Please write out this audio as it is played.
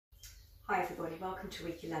Hi everybody, welcome to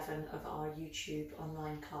week 11 of our YouTube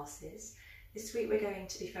online classes. This week we're going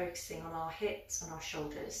to be focusing on our hips and our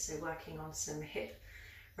shoulders, so working on some hip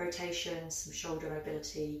rotations, some shoulder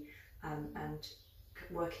mobility and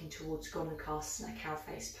working towards Gomukasana, cow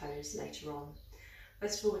face pose later on.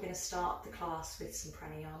 First of all, we're going to start the class with some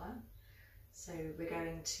pranayama. So we're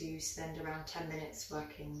going to spend around 10 minutes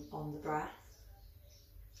working on the breath.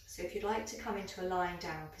 So if you'd like to come into a lying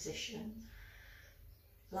down position,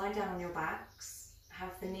 lie down on your backs,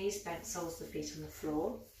 have the knees bent, soles of the feet on the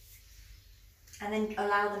floor, and then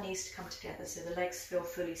allow the knees to come together so the legs feel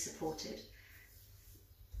fully supported.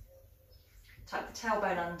 Tuck the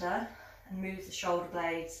tailbone under and move the shoulder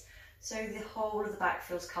blades so the whole of the back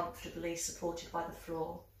feels comfortably supported by the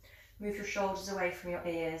floor. Move your shoulders away from your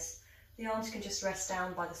ears. The arms can just rest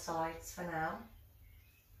down by the sides for now.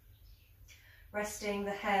 Resting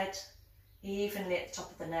the head evenly at the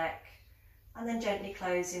top of the neck, and then gently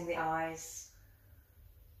closing the eyes.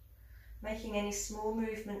 Making any small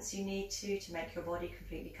movements you need to make your body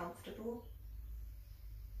completely comfortable.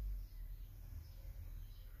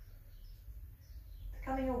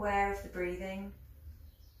 Becoming aware of the breathing.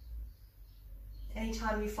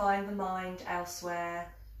 Anytime you find the mind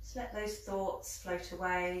elsewhere, just let those thoughts float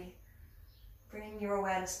away, bringing your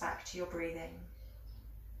awareness back to your breathing.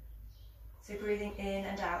 So breathing in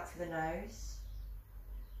and out through the nose.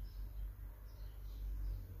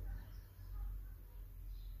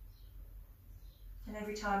 And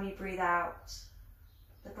every time you breathe out,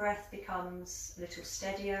 the breath becomes a little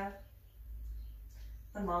steadier,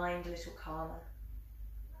 the mind a little calmer.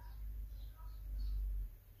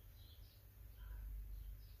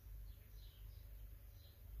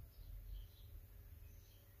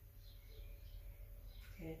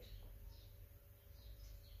 Good.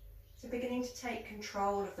 So beginning to take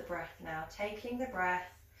control of the breath now, taking the breath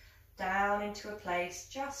down into a place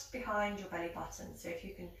just behind your belly button. So if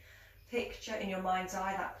you can picture in your mind's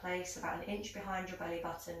eye that place about an inch behind your belly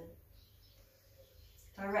button,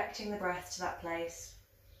 directing the breath to that place.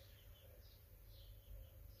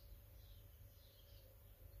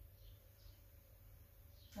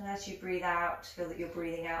 And as you breathe out, feel that you're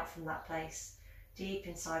breathing out from that place, deep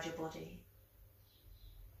inside your body.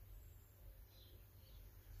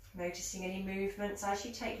 Noticing any movements as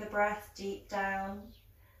you take the breath deep down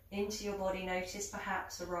into your body. Notice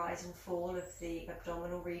perhaps a rise and fall of the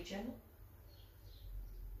abdominal region.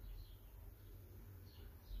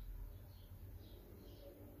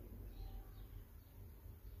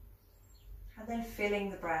 And then filling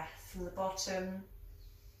the breath from the bottom,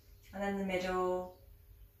 and then the middle,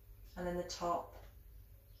 and then the top,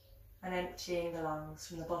 and emptying the lungs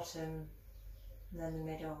from the bottom, and then the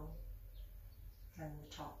middle, and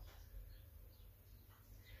the top.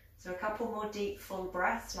 So a couple more deep full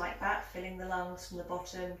breaths like that, filling the lungs from the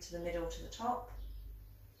bottom to the middle to the top,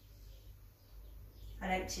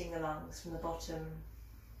 and emptying the lungs from the bottom,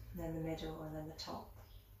 and then the middle, and then the top.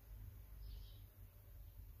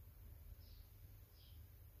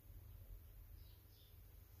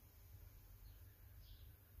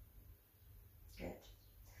 Good.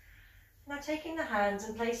 Now taking the hands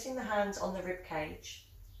and placing the hands on the rib cage.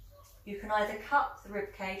 You can either cup the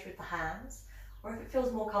rib cage with the hands, or if it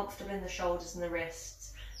feels more comfortable in the shoulders and the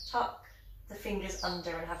wrists, tuck the fingers under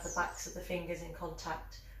and have the backs of the fingers in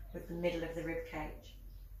contact with the middle of the rib cage.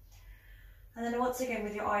 And then once again,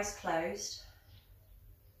 with your eyes closed,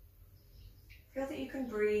 feel that you can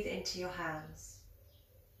breathe into your hands.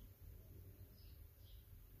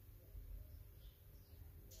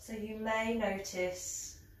 So you may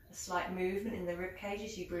notice a slight movement in the rib cage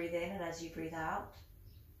as you breathe in and as you breathe out.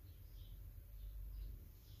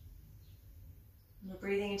 We're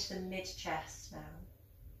breathing into the mid-chest now.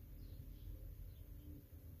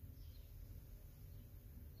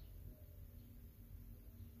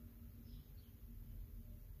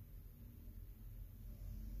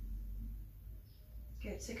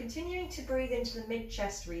 Good, so continuing to breathe into the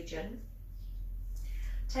mid-chest region.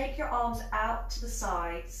 Take your arms out to the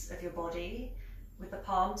sides of your body with the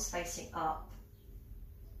palms facing up.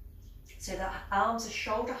 So the arms are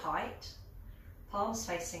shoulder height, palms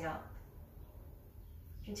facing up.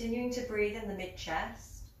 Continuing to breathe in the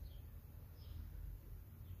mid-chest.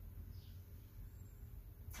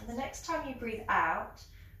 And the next time you breathe out,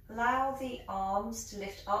 allow the arms to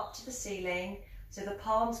lift up to the ceiling so the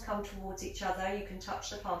palms come towards each other. You can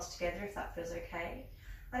touch the palms together if that feels okay.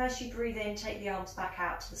 And as you breathe in, take the arms back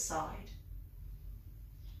out to the side.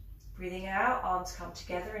 Breathing out, arms come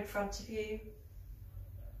together in front of you.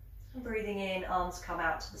 And breathing in, arms come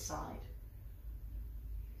out to the side.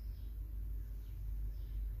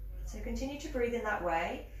 So continue to breathe in that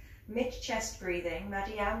way. Mid-chest breathing,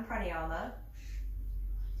 madyham, pranayama.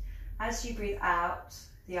 As you breathe out,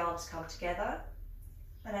 the arms come together,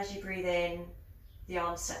 and as you breathe in, the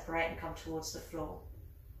arms separate and come towards the floor.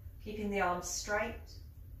 Keeping the arms straight.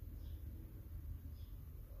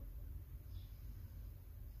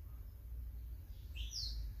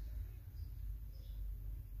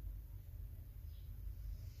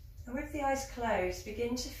 And with the eyes closed,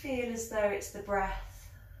 begin to feel as though it's the breath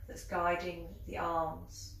that's guiding the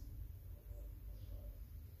arms.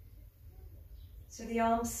 So the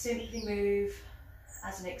arms simply move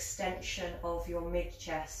as an extension of your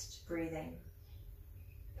mid-chest breathing.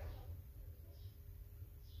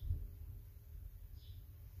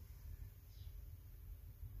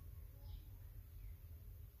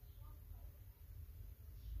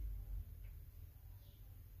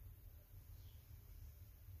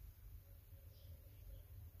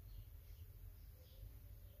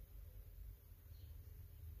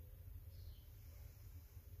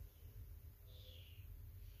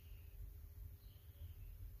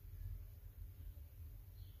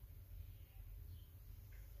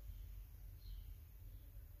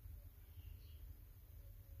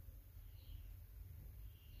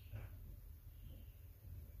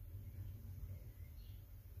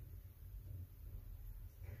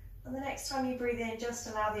 And the next time you breathe in, just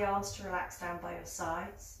allow the arms to relax down by your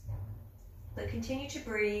sides. But continue to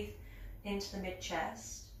breathe into the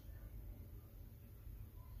mid-chest.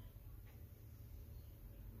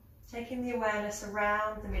 Taking the awareness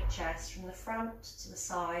around the mid-chest, from the front to the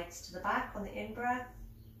sides to the back on the in-breath.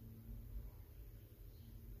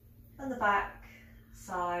 And the back,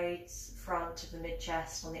 sides, front of the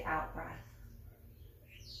mid-chest on the out-breath.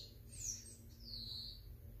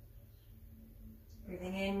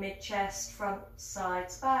 Breathing in, mid-chest, front,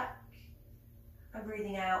 sides, back. And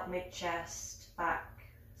breathing out, mid-chest, back,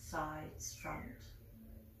 sides, front.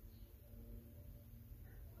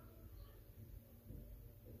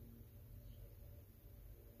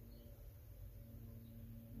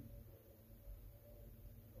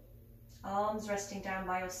 Arms resting down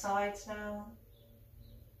by your sides now.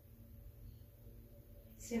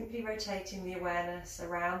 Simply rotating the awareness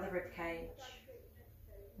around the ribcage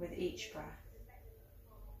with each breath.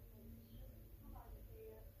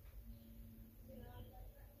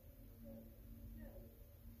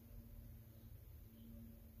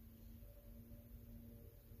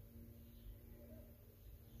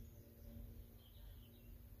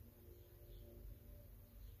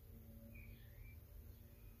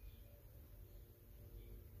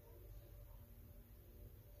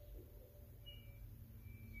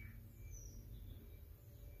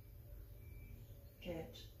 Good.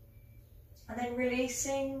 And then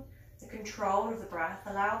releasing the control of the breath.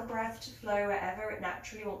 Allow the breath to flow wherever it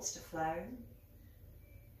naturally wants to flow.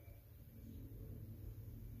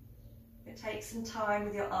 Take some time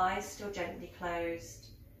with your eyes still gently closed.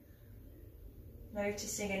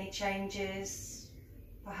 Noticing any changes,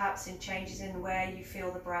 perhaps in changes in where you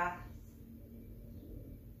feel the breath.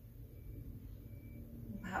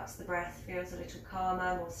 Perhaps the breath feels a little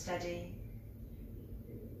calmer, more steady.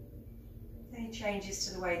 Any changes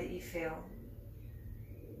to the way that you feel.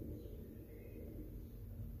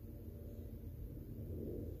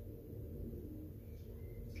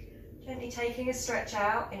 Gently taking a stretch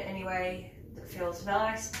out in any way that feels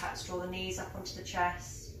nice. Perhaps draw the knees up onto the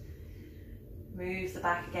chest. Move the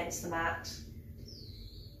back against the mat.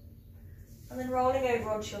 And then rolling over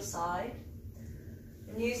onto your side.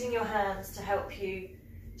 And using your hands to help you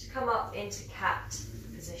to come up into cat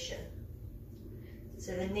position.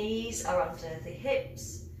 So the knees are under the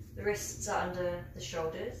hips, the wrists are under the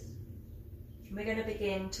shoulders. And we're going to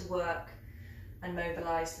begin to work and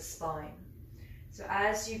mobilise the spine. So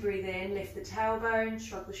as you breathe in, lift the tailbone,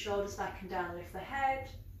 shrug the shoulders back and down, lift the head.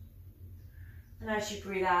 And as you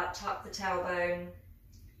breathe out, tuck the tailbone,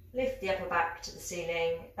 lift the upper back to the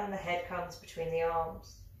ceiling, and the head comes between the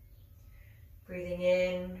arms. Breathing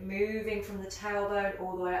in, moving from the tailbone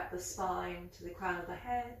all the way up the spine to the crown of the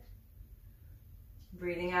head.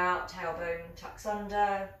 Breathing out, tailbone tucks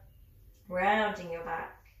under, rounding your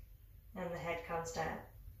back, and the head comes down.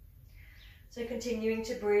 So continuing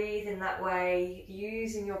to breathe in that way,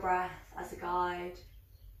 using your breath as a guide.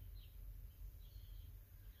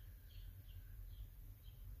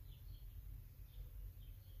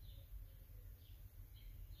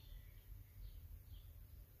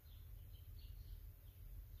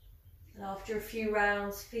 And after a few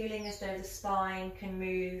rounds, feeling as though the spine can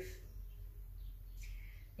move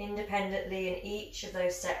independently in each of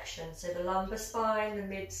those sections. So the lumbar spine, the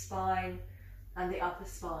mid spine, and the upper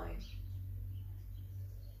spine.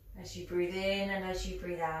 As you breathe in and as you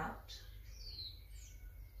breathe out.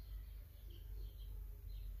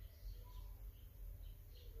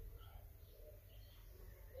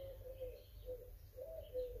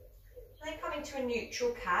 coming to a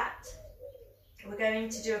neutral cat, we're going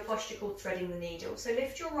to do a posture called threading the needle. So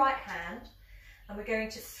lift your right hand and we're going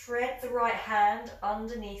to thread the right hand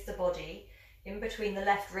underneath the body, in between the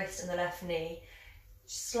left wrist and the left knee.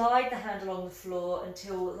 Slide the hand along the floor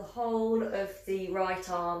until the whole of the right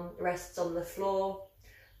arm rests on the floor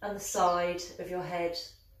and the side of your head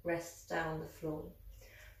rests down on the floor.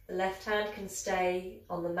 The left hand can stay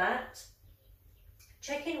on the mat.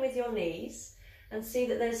 Check in with your knees and see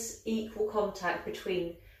that there's equal contact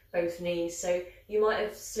between both knees. So you might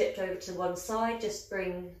have slipped over to one side, just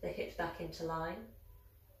bring the hip back into line.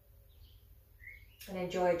 And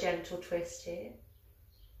enjoy a gentle twist here.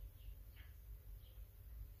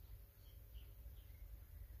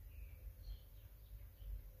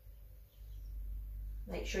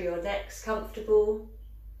 Make sure your neck's comfortable.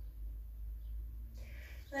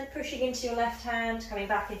 And then pushing into your left hand, coming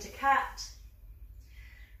back into cat.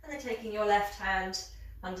 And then taking your left hand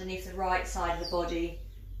underneath the right side of the body,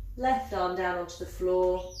 left arm down onto the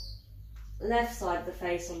floor, left side of the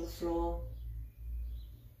face on the floor.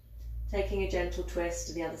 Taking a gentle twist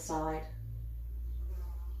to the other side.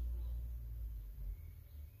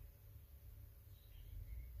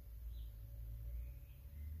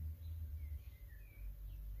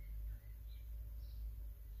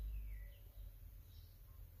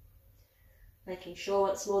 Making sure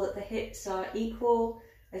once more that the hips are equal,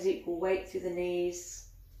 there's equal weight through the knees.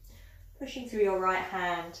 Pushing through your right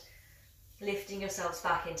hand, lifting yourselves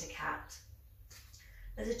back into cat.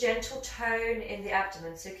 There's a gentle tone in the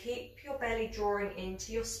abdomen, so keep your belly drawing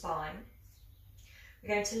into your spine.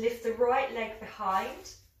 We're going to lift the right leg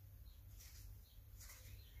behind,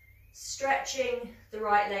 stretching the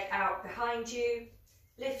right leg out behind you,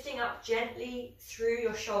 lifting up gently through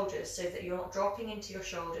your shoulders so that you're not dropping into your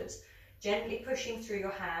shoulders. Gently pushing through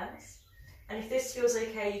your hands, and if this feels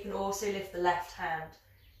okay, you can also lift the left hand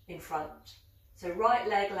in front. So right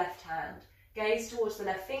leg, left hand. Gaze towards the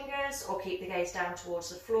left fingers or keep the gaze down towards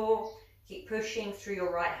the floor. Keep pushing through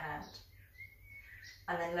your right hand.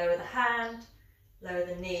 And then lower the hand, lower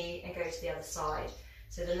the knee and go to the other side.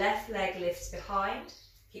 So the left leg lifts behind.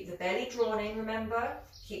 Keep the belly drawn in, remember.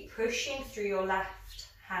 Keep pushing through your left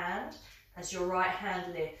hand as your right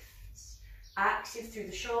hand lifts. Active through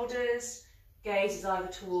the shoulders, gaze is either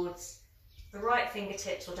towards the right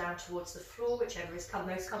fingertips or down towards the floor, whichever is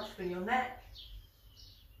most comfortable in your neck.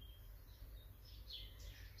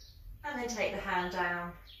 And then take the hand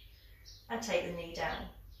down and take the knee down.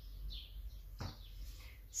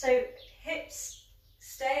 So hips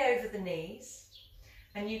stay over the knees,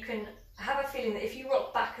 and you can have a feeling that if you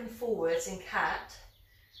rock back and forwards in cat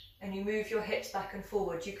and you move your hips back and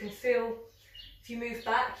forward, you can feel. If you move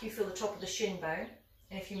back, you feel the top of the shin bone,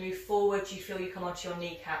 and if you move forward, you feel you come onto your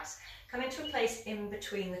kneecaps. Come into a place in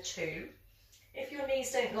between the two. If your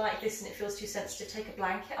knees don't like this and it feels too sensitive, take a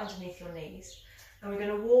blanket underneath your knees. And we're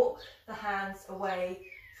going to walk the hands away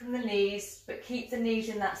from the knees, but keep the knees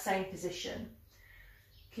in that same position.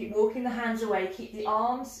 Keep walking the hands away, keep the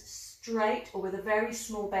arms straight or with a very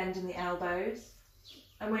small bend in the elbows.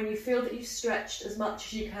 And when you feel that you've stretched as much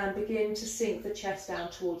as you can, begin to sink the chest down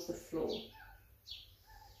towards the floor.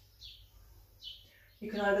 You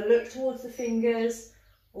can either look towards the fingers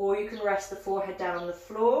or you can rest the forehead down on the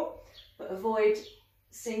floor, but avoid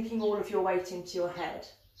sinking all of your weight into your head.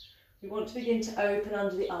 We want to begin to open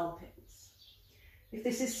under the armpits. If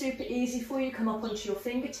this is super easy for you, come up onto your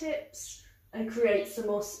fingertips and create some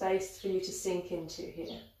more space for you to sink into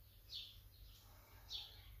here.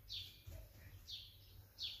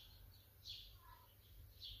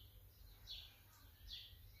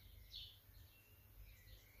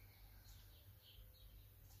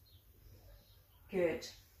 Good.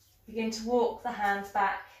 Begin to walk the hands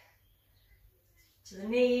back to the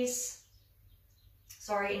knees,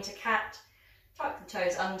 into cat, tuck the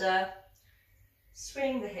toes under,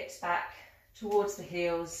 swing the hips back towards the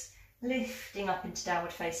heels, lifting up into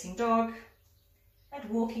downward facing dog and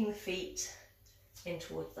walking the feet in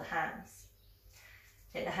towards the hands.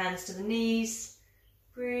 Take the hands to the knees,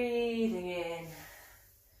 breathing in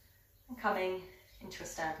and coming into a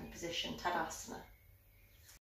standing position, Tadasana.